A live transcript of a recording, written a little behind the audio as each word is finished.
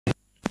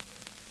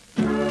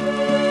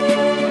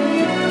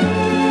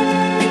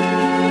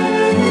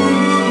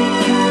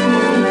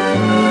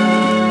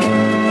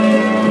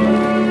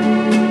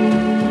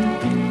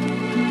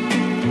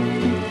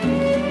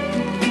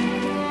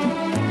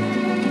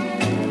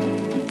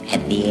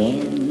the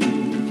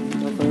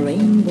end of a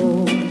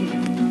rainbow,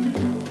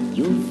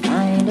 you'll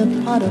find a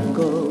pot of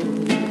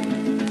gold.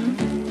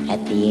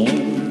 At the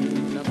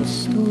end of a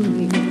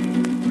story,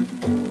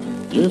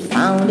 you'll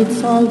find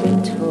it's all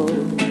been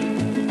told.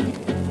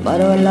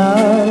 But our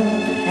love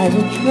has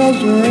a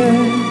treasure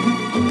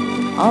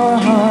our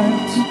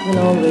hearts will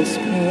always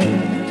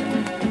paint,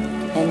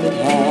 and it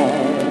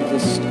has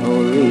a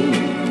story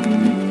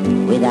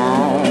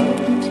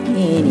without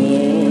any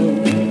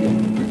end.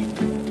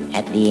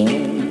 At the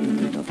end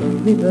of a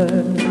river,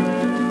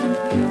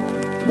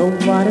 the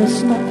water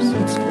stops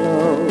its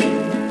flow.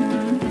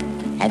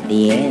 At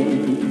the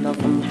end of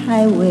a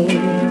highway,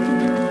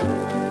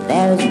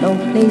 there's no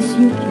place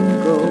you can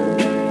go.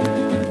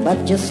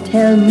 But just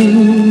tell me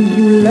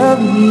you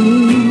love me,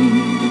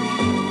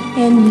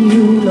 and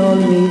you'll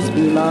always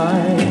be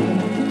mine,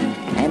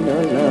 and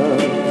our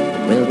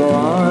love will go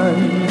on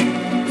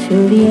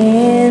till the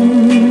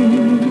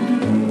end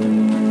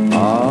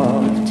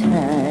of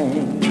time.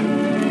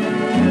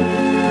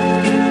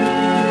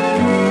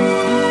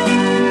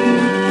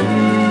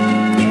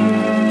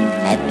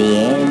 At the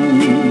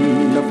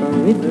end of a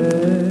river,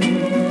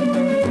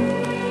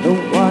 the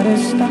water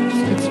stops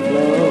its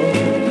flow.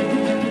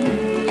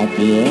 At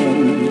the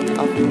end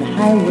of the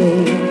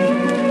highway,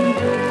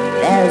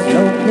 there's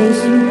no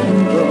place you can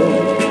go.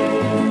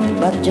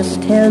 But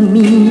just tell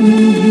me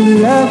you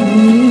love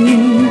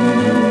me,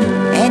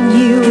 and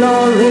you'll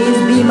always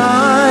be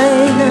mine.